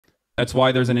That's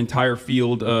why there's an entire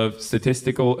field of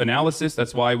statistical analysis.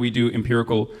 That's why we do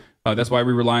empirical. That's why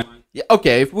we rely on... Yeah,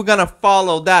 okay, if we're going to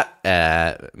follow that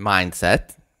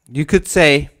mindset, you could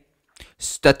say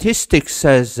statistics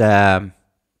says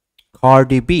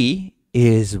Cardi B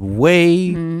is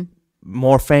way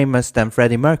more famous than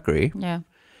Freddie Mercury. Yeah.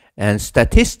 And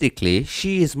statistically,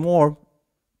 she is more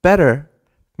better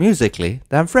musically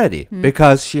than Freddie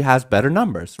because she has better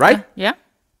numbers, right? Yeah.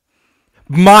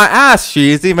 My ass,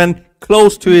 she is even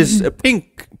close to his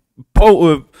pink,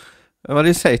 what do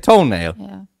you say, toenail.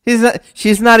 Yeah.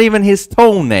 She's not even his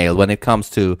toenail when it comes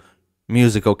to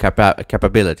musical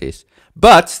capabilities.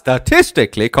 But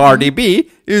statistically, Cardi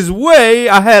B is way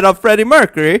ahead of Freddie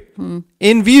Mercury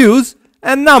in views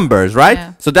and numbers, right?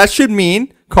 Yeah. So that should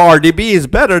mean Cardi B is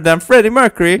better than Freddie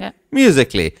Mercury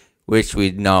musically, which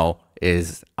we know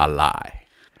is a lie.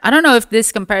 I don't know if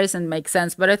this comparison makes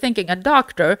sense, but I'm thinking a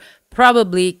doctor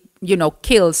probably,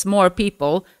 kills more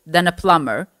people than a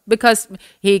plumber because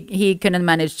he couldn't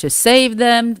manage to save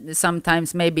them.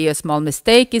 Sometimes maybe a small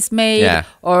mistake is made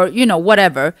or,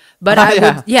 whatever. But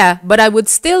but I would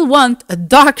still want a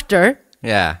doctor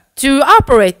to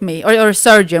operate me or a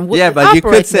surgeon. Yeah, but you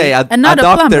could say a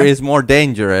doctor is more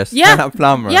dangerous than a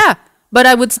plumber. Yeah, but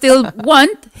I would still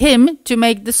want him to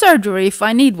make the surgery if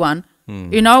I need one.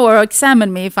 Or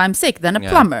examine me if I'm sick than a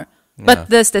plumber. But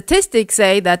the statistics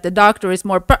say that the doctor is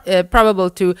more probable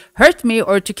to hurt me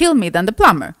or to kill me than the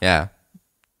plumber. Yeah.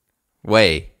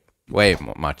 Way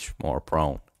much more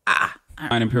prone.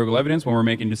 On empirical evidence when we're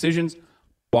making decisions.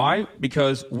 Why?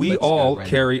 Because we all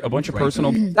carry a bunch of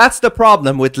personal... That's the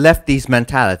problem with lefties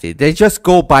mentality. They just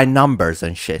go by numbers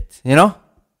and shit,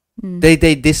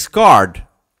 They discard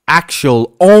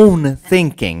actual own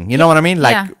thinking. You know what I mean?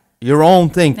 Like your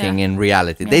own thinking in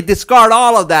reality. They discard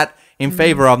all of that in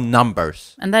favor of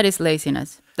numbers. And that is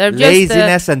laziness. They're just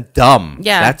laziness and dumb.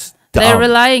 Yeah. That's dumb. They're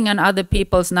relying on other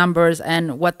people's numbers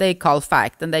and what they call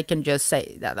fact, and they can just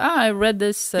say that, I read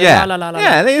this,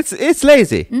 Yeah, it's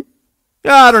lazy.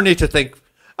 Yeah, I don't need to think.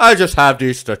 I just have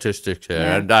these statistics here,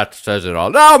 and that says it all.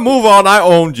 Now move on, I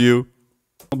owned you.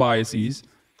 Biases.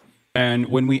 And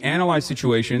when we analyze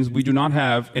situations, we do not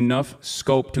have enough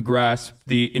scope to grasp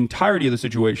the entirety of the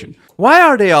situation. Why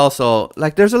are they also,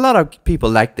 there's a lot of people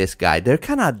like this guy. They're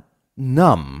kind of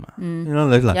numb.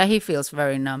 Like, yeah, he feels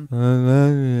very numb.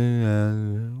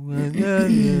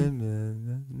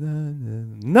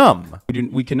 Numb.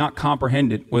 We cannot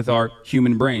comprehend it with our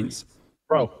human brains.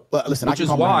 Bro, listen. Which is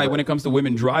why, when it comes to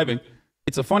women driving,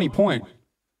 it's a funny point.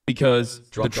 Because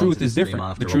the truth is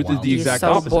different. The truth is the exact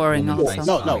opposite. Boring also.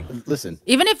 No, listen.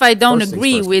 Even if I don't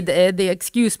agree with the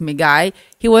excuse me guy,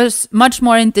 he was much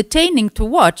more entertaining to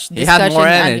watch. He had more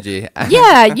energy.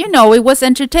 It was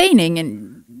entertaining.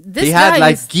 And this he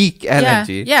guy had geek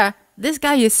energy. Yeah, this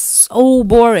guy is so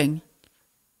boring.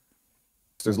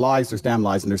 There's lies, there's damn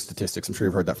lies, and there's statistics. I'm sure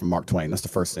you've heard that from Mark Twain. That's the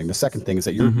first thing. The second thing is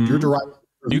that you're deriving.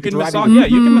 You can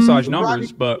massage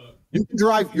numbers, but...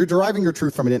 You're deriving your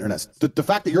truth from an internet. The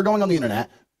fact that you're going on the internet,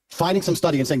 finding some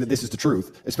study and saying that this is the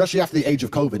truth, especially after the age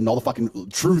of COVID and all the fucking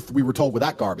truth we were told with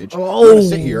that garbage. You're gonna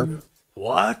sit here.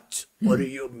 What? What do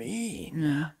you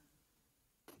mean?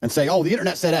 And say, oh, the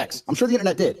internet said X. I'm sure the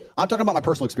internet did. I'm talking about my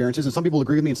personal experiences, and some people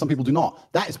agree with me and some people do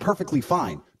not. That is perfectly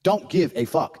fine. Don't give a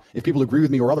fuck if people agree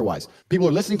with me or otherwise. People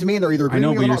are listening to me and they're either agreeing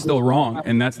with me or not. I know, but you're still wrong,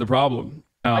 and that's the problem.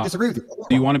 I disagree with you.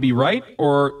 Do you want to be right,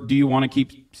 or do you want to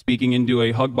keep speaking into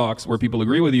a hug box where people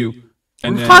agree with you?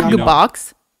 And then, hug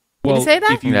box? Did you say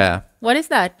that? What is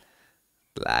that?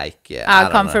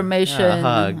 Confirmation.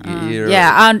 Hug.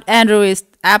 Andrew is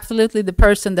absolutely the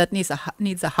person that needs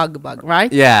a hug bug,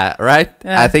 right? Yeah, right?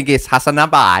 Yeah. I think it's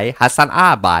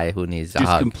hasanabi who needs a hug.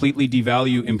 Just completely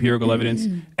devalue empirical evidence,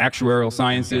 actuarial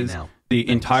sciences, the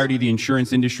entirety of the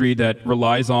insurance industry that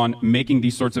relies on making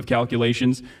these sorts of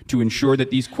calculations to ensure that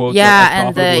these quotes are as profitable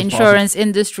as possible. And the insurance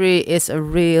industry is a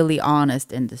really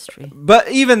honest industry. But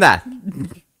even that,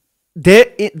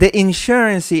 the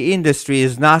insurance industry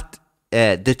is not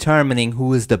determining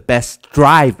who is the best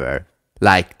driver,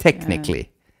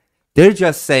 technically. They're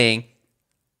just saying,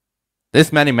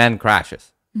 this many men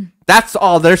crashes. That's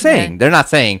all they're saying. They're not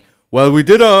saying, well, we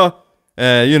did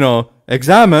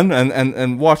examine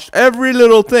and watched every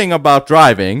little thing about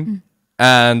driving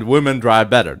and women drive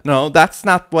better. No, that's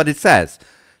not what it says.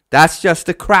 That's just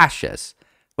the crashes.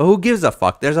 But who gives a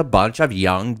fuck? There's a bunch of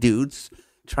young dudes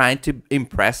trying to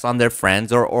impress on their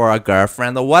friends or a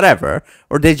girlfriend or whatever.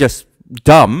 Or they're just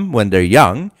dumb when they're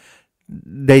young.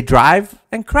 They drive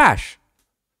and crash.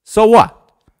 So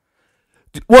what?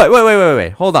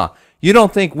 Wait. Hold on. You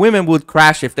don't think women would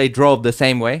crash if they drove the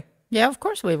same way? Yeah, of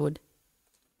course we would.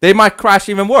 They might crash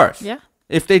even worse. Yeah.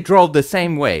 If they drove the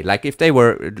same way, like if they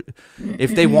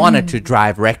wanted to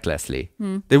drive recklessly,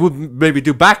 they would maybe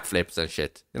do backflips and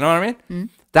shit. You know what I mean?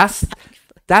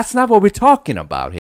 That's not what we're talking about here.